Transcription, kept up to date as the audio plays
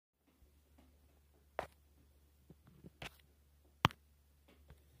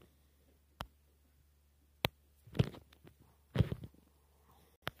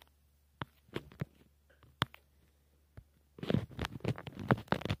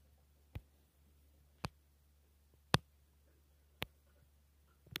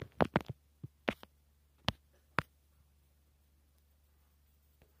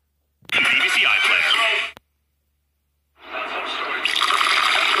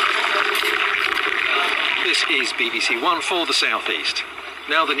This is BBC One for the South East.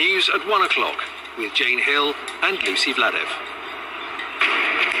 Now the news at 1 o'clock with Jane Hill and Lucy Vladev.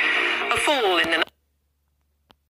 A fall in the